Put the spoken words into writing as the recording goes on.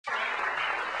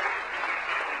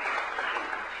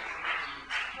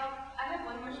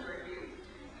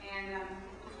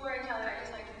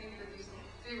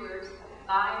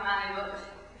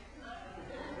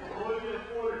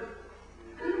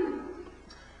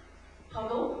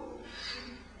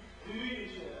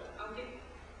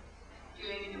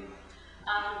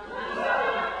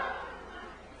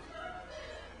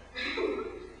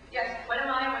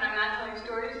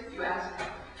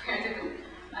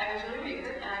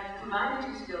combine the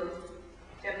two skills,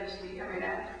 devilishly, I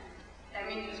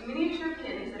made these miniature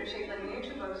pins that are shaped like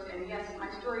miniature books, and yes,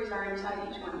 my stories are inside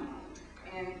each one.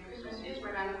 And Christmas is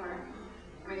right around the corner.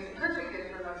 It makes a perfect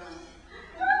gift for a loved one.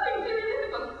 Oh, they're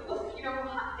in the book. Well, you know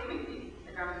how hot they make me.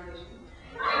 A dramatization.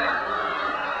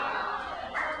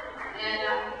 And,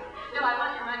 no, I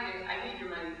want your money. I need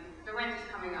your money. The rent is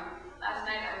coming up. Last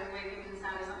night I was waking to the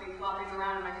sound of something flopping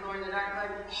around on my floor in the dark,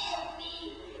 going, help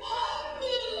me, help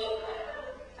me.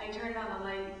 I turned on the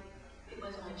light. It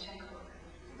was my checkbook.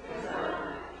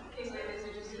 In case my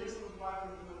visitors see this.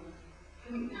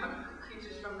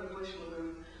 Creatures from the bush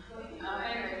lagoon.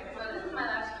 Anyway, so this is my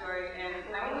last story, and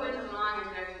I won't go into the long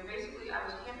introduction. Basically, I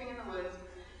was camping in the woods.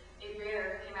 A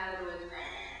bear came out of the woods,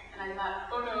 and I thought,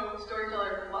 oh no,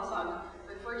 storyteller, lost on.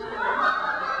 But fortunately,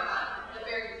 the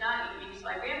bear did not eat me,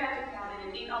 so I ran back to the cabin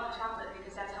and ate all the chocolate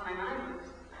because that's how my mind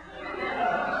works. And then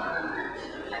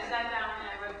I sat down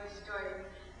and I wrote this story.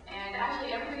 And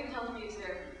actually, everybody tells me it's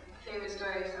their favorite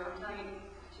story, so I'm telling it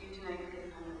to you tonight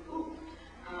because I'm like, ooh.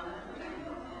 A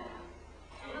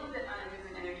little bit on a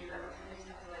different energy level. I just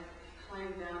have to like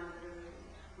climb down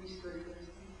we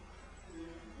storytellers.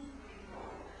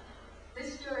 This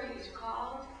story is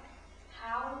called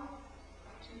How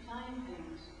to Find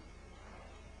Things.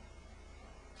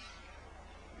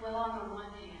 Well, on the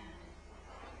one hand,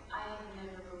 I have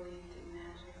never believed in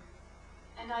magic,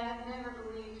 and I have never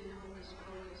believed in hocus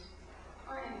pocus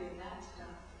or any of that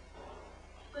stuff.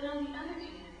 But on the other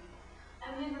hand,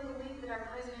 I never believed that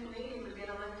our President Reagan would get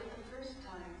elected the first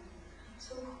time.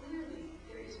 So clearly,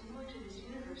 there is more to this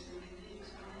universe than can be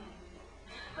explained.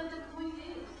 But the point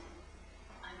is,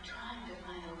 I'm trying to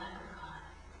find a leprechaun.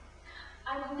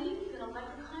 I believe that a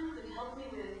leprechaun could help me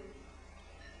with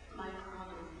my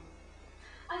problem.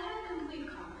 I had complete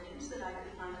confidence that I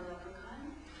could find a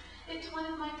leprechaun. It's one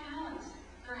of my talents,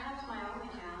 perhaps my only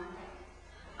talent.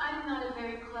 I'm not a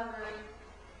very clever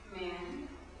man,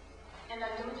 and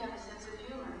I don't have a sense of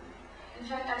humor. In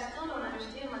fact, I still don't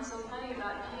understand what's so funny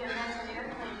about PMS and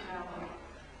airplane travel.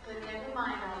 But never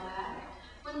mind all that.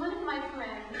 When one of my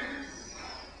friends,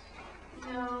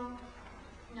 no,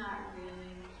 not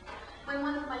really. When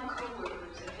one of my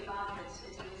coworkers at the office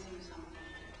is missing something,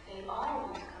 they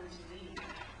always come to me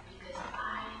because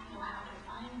I know how to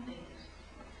find things.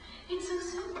 It's so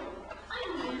simple. I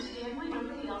don't understand why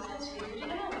nobody else has figured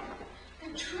it out. The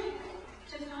trick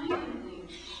to finding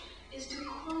things is to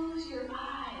close your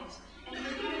eyes and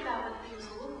forget about what things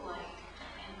look like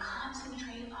and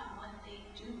concentrate on what they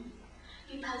do.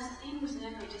 Because things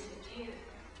never disappear.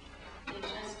 They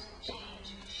just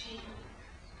change shape.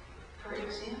 For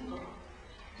example,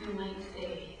 you might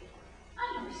say,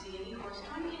 I don't see any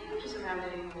horse-drawn carriages around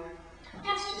anymore.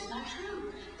 That's just not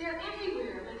true. They're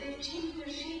everywhere, but they've changed their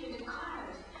shape into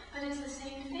cars. But it's the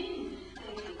same thing.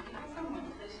 They take people from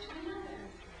one place to another.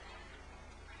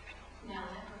 Now,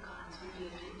 leprechauns would be a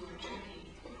bit more tricky.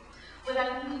 What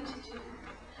I needed to do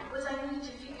was I needed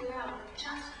to figure out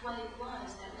just what it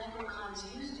was that leprechauns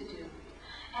used to do.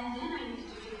 And then I needed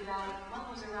to figure out what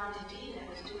was around today that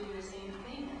was doing the same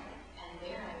thing. And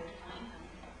there I would find them.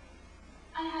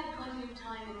 I had plenty of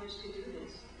time in which to do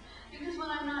this. Because when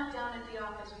I'm not down at the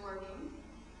office working,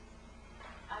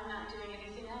 I'm not doing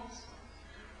anything else.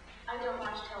 I don't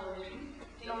watch television.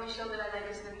 The only show that I like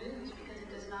is the news because it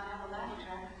does not have a laugh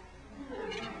track.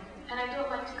 And I don't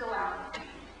like to go out.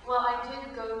 Well, I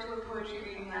did go to a poetry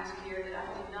reading last year that I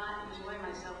did not enjoy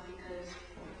myself because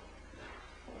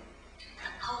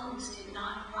the poems did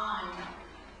not rhyme.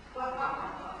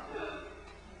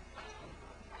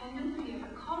 And nobody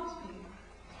ever calls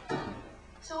me.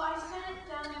 So I sat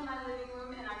down in my living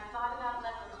room and I thought about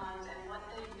leprechauns and what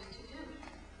they used to do.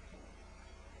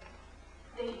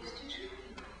 They used to trick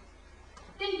people.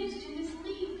 They used to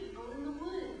mislead people in the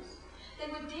woods. They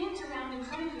would dance around in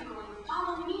front of you going,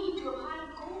 follow me to a pot of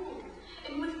gold.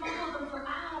 And you would follow them for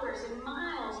hours and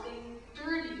miles, getting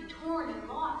dirty, torn, and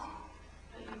lost.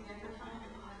 But you'd never find a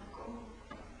pot of gold.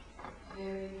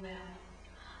 Very well.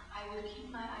 I would keep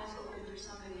my eyes open for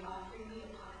somebody offering me a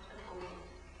pot of gold.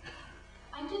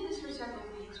 I did this for several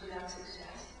weeks without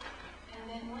success. And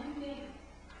then one day,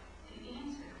 the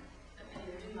answer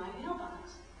appeared in my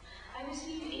mailbox. I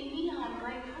received a neon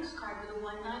bright postcard with a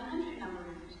 1-900 number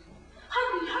in it.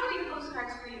 Hurry, hurry, the postcard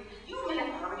screamed. You may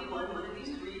have already won one of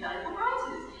these 3 valuable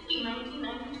prizes. A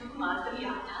 1992 Mazda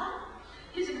Miata,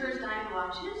 His diamond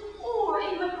watches, or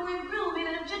a microwave grill made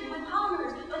out of genuine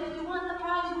polymers. But if you want the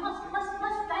prize, you must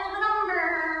dial the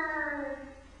number.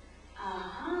 I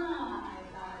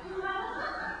thought,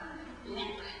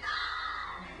 leprechauns.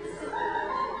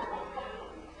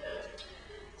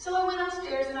 So I went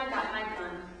upstairs and I got my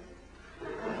gun.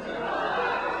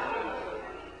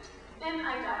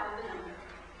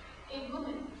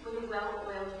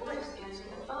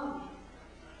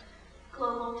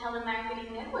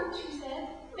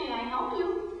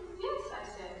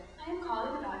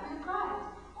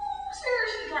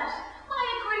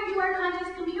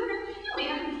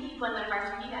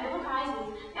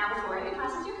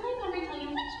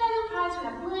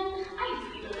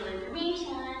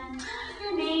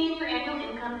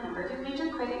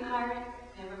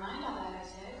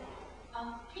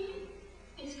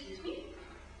 Excuse me?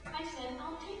 I said,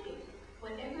 I'll take it.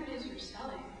 Whatever it is you're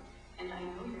selling, and I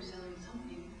know you're selling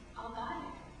something, I'll buy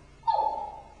it.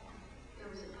 Oh! There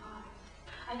was a pause.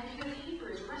 I could hear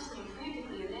papers rustling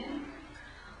frantically, and then,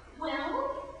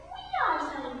 well, we are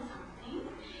selling something.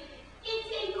 It's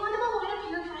a portable water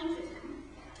purifying system,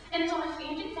 and it's over $379,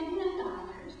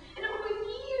 and it will bring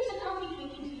years of healthy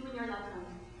drinking to you and your loved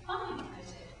ones. Fine, I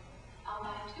said. I'll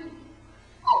buy it too.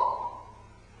 Oh!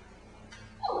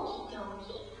 Okie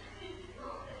dokie.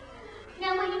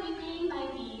 Now, will you be paying by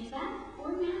Visa or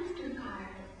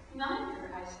MasterCard?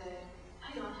 Neither, I said.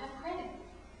 I don't have credit.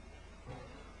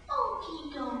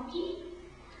 Okie dokie.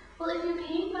 Well, if you're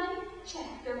paying by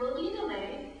check, there will be a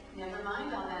delay. Never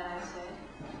mind all that, I said.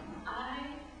 I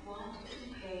want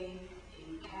to pay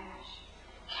in cash.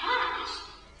 Cash?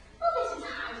 Well, this is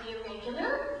highly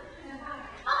irregular.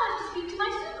 I'll have to speak to my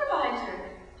supervisor.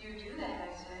 You do that,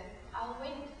 I said. I'll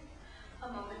wait. A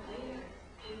moment later,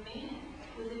 a man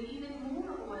with an even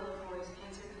more oily voice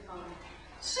answered the phone.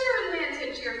 Sir, the man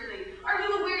said cheerfully, are you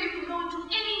aware you can go into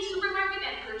any supermarket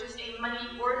and purchase a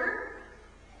money order?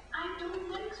 I don't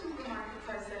like supermarkets,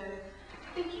 I said.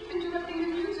 They keep interrupting the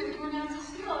music to announce a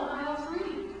sale on aisle 3.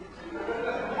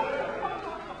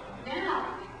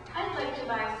 Now, I'd like to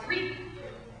buy 3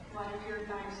 water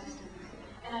purifying systems,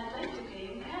 and I'd like to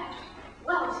pay in cash.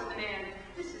 Well, said the man,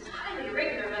 this is highly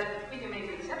irregular, but we can make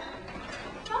an exception.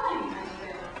 Fine, I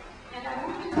said, and I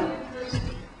want to pay in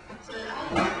person, so that I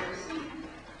can get a receipt.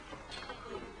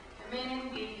 The man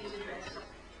gave me his address.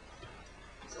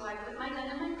 So I put my gun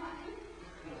in my pocket,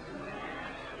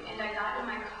 and I got in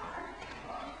my car,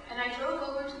 and I drove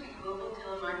over to the Global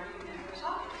Telemarketing Network's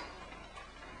office.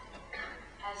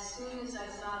 As soon as I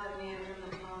saw the man from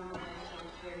the phone, I felt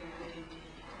very good indeed.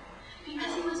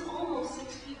 Because he was almost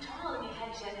 6 feet tall and he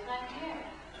had jet black hair.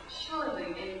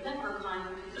 Surely a leprechaun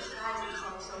who could disguise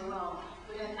himself so well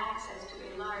would have access to a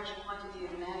large quantity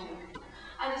of magic.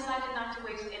 I decided not to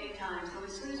waste any time, so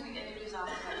as soon as we entered his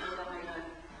office, I pulled out my gun.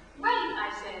 Right,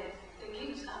 I said. The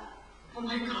gate's up. Oh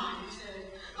my God, he said.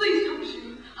 Please don't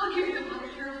shoot. I'll give you the water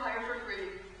purifier for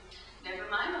free. Never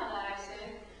mind all that, I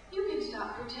said. You can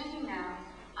stop pretending now.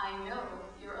 I know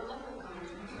you're a leprechaun.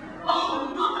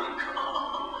 Oh my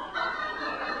God!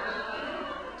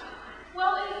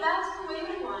 Well, if that's the way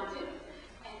you want it,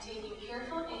 and taking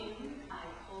careful aim, I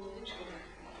pulled the trigger.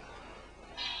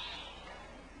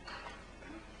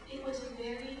 It was a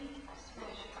very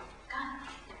special gun.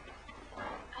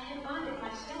 I had bought it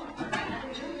myself at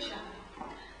a jewelry shop.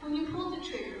 When you pulled the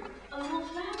trigger, a little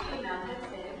flag came out that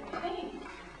said, "Fame."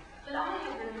 But I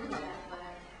had removed that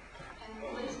flag and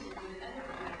replaced it with another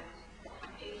flag.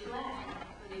 A flag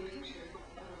with a picture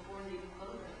of a 4-leaf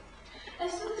clover.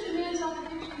 As soon as the man saw the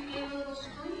picture, he gave a little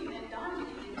scream and darned if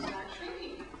he didn't start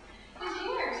shrinking. His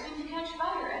hair seemed to catch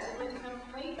fire as it went from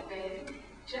bright red,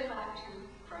 jet black to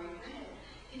bright red.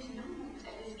 His nose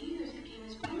and his ears became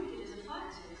as pointed as a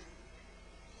fox's.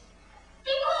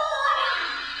 Figura!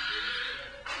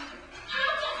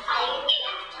 How'd you find me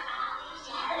after all these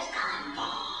years gone by?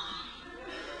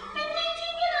 And they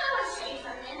thinking I was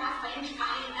safer than a French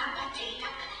fry in a potato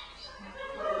patch.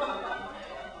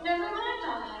 Never mind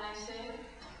all that, I said.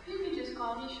 You can just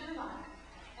call me Sherlock.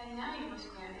 And now you must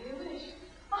grant me a wish.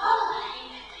 Oh,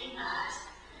 anything else.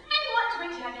 And what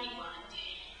would you be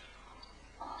wanting?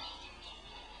 Oh, wait a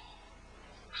minute.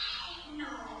 I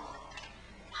know.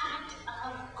 Pot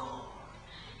of gold.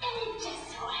 And it just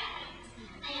so happens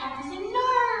I have this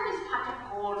enormous pot of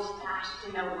gold stashed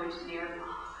in the woods nearby.